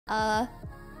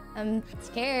I'm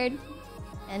scared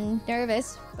and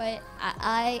nervous, but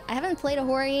I haven't played a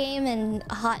horror game in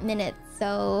a hot minute,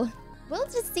 so we'll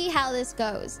just see how this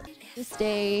goes. Just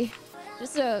a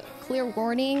clear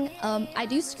warning, I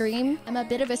do scream. I'm a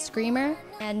bit of a screamer,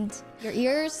 and your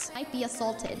ears might be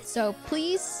assaulted, so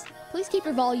please keep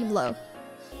your volume low.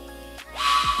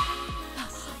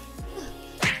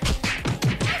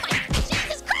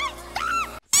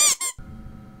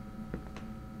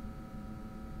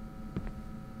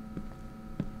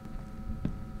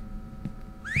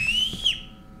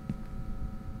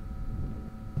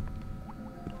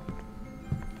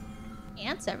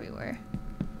 Ants everywhere.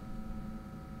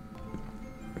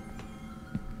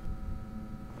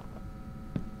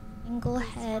 Single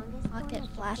head pocket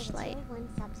flashlight.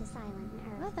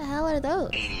 What the hell are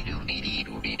those?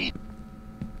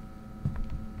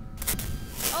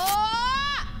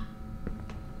 Oh!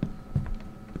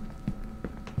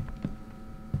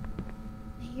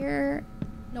 I hear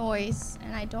noise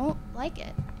and I don't like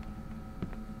it.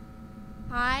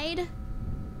 Hide.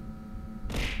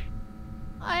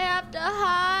 I have to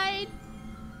hide.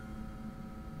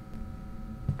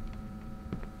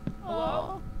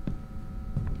 Oh.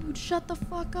 Dude, shut the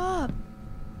fuck up.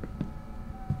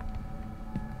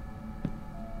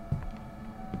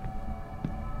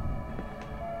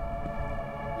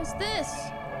 What's this?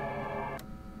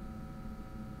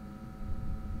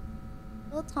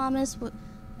 Little Thomas,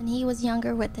 when he was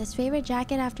younger, with his favorite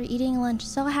jacket after eating lunch.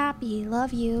 So happy.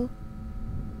 Love you.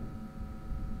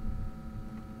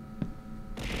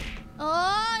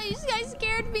 Oh, you guys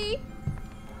scared me.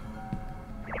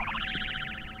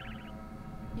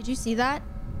 Did you see that?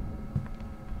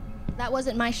 That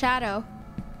wasn't my shadow.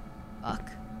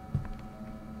 Fuck.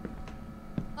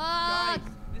 Guys,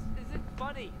 this isn't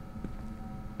funny.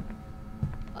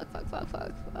 Fuck.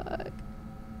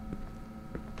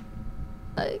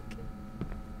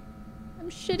 I'm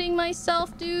shitting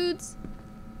myself, dudes.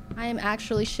 I am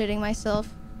actually shitting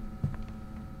myself.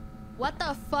 What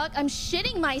the fuck? I'm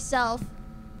shitting myself.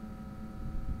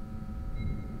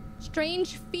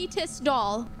 Strange fetus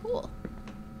doll. Cool.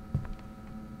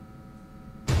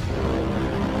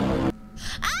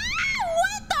 Ah!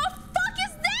 What the fuck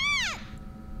is that?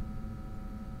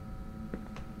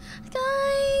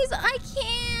 Guys, I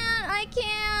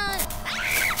can't.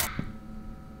 Ah!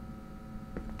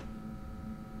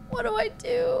 What do I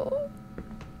do?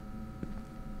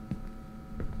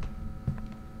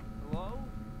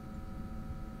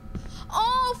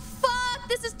 Oh, fuck!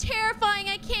 This is terrifying.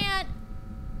 I can't.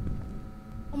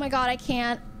 Oh my god, I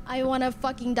can't. I want to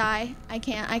fucking die. I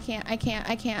can't.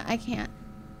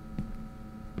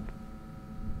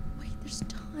 Wait, there's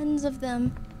tons of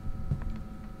them.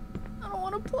 I don't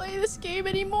want to play this game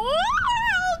anymore.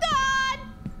 Oh god!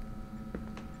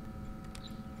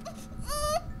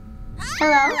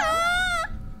 Hello?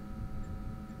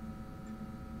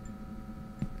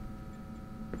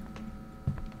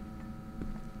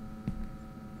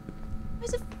 Why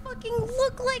does it fucking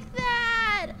look like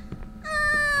that? I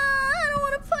don't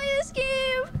want to play this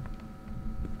game.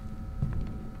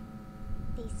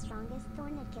 The strongest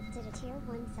Thornet gifted a tier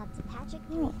 1 sub to Patrick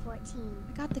 314.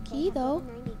 I got the key though.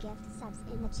 90 gift subs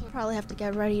in the channel. Probably have to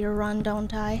get ready to run,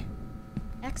 don't I?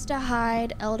 X to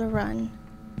hide, L to run.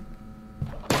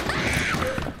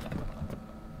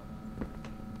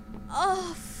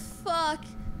 Oh, fuck.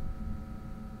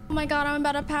 Oh my god, I'm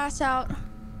about to pass out.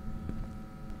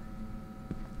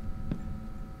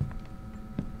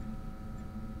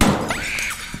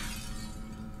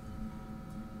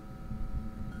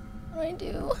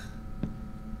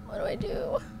 What do I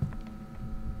do?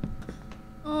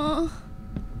 Oh.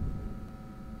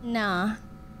 Nah,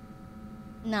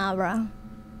 bro.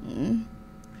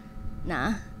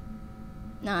 Nah.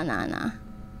 Nah.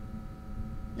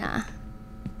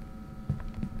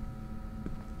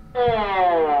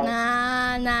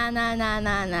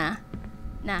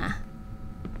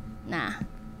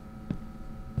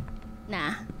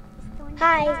 Nah.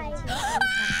 Hi.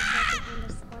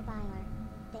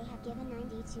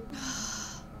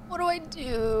 What do I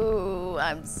do?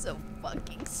 I'm so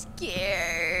fucking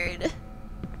scared.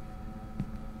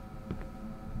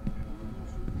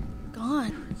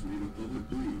 Gone. Made a public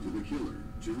plea to the killer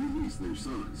to release their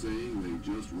son, saying they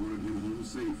just wanted him home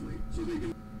safely so they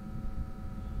can.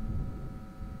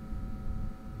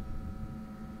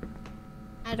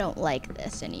 I don't like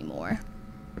this anymore.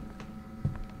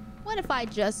 What if I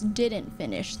just didn't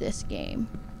finish this game?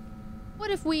 What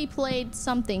if we played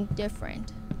something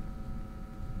different?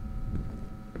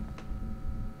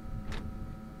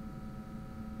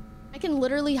 I can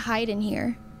literally hide in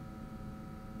here.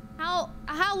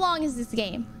 How long is this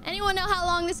game? Anyone know how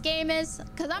long this game is?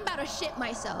 Cause I'm about to shit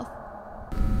myself.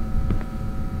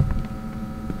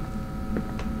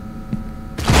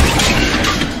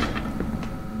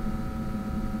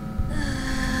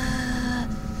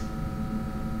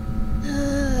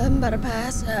 I'm about to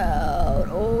pass out.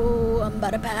 Oh, I'm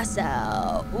about to pass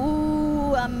out.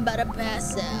 Ooh, I'm about to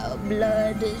pass out.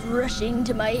 Blood is rushing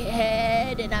to my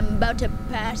head and I'm about to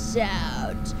pass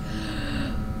out.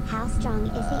 How strong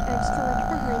is the urge to look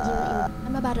behind you and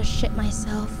I'm about to shit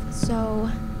myself, so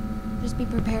just be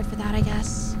prepared for that, I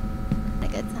guess. A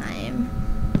good time.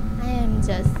 I am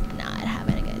just not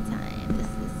having a good time. This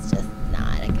is just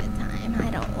not a good time.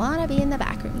 I don't want to be in the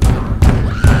back room.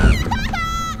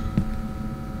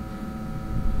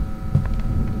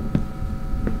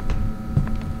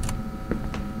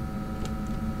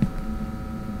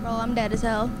 Bro, I'm dead as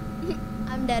hell.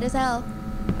 I'm dead as hell.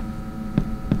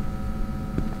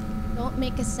 Don't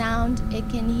make a sound it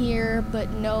can hear,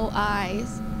 but no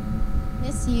eyes.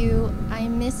 Miss you. I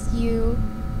miss you.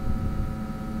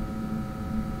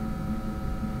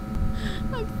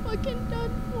 I'm fucking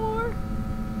done for.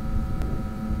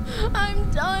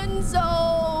 I'm done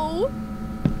so.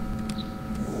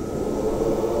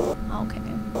 Okay.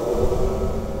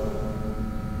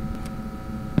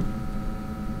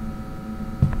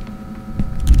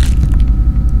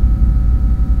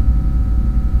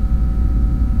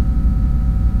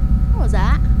 What was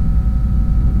that?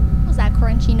 What was that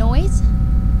crunchy noise?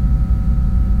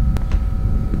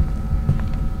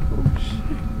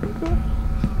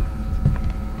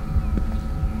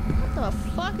 What the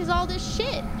fuck is all this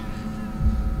shit?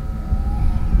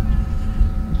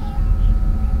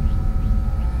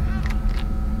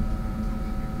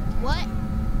 What?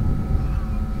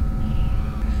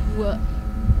 What?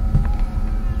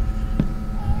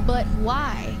 But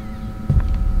why?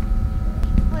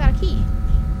 Oh, I got a key.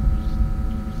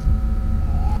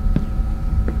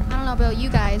 I don't know about you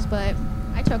guys, but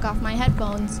I took off my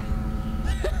headphones.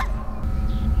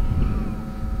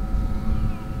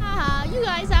 Haha, you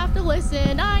guys have to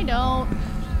listen. I don't.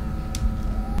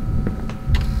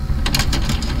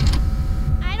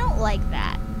 I don't like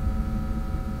that.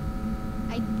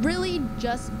 I really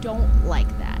just don't like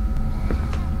that.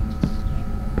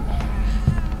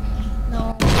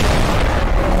 No.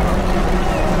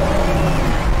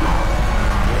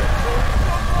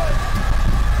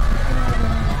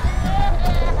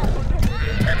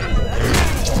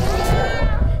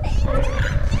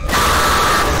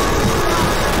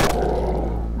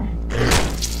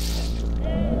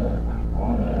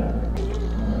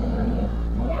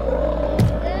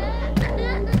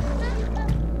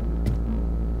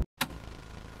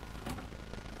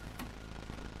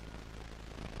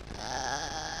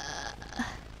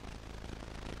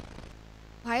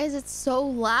 Why is it so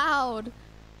loud?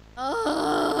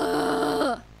 Ugh.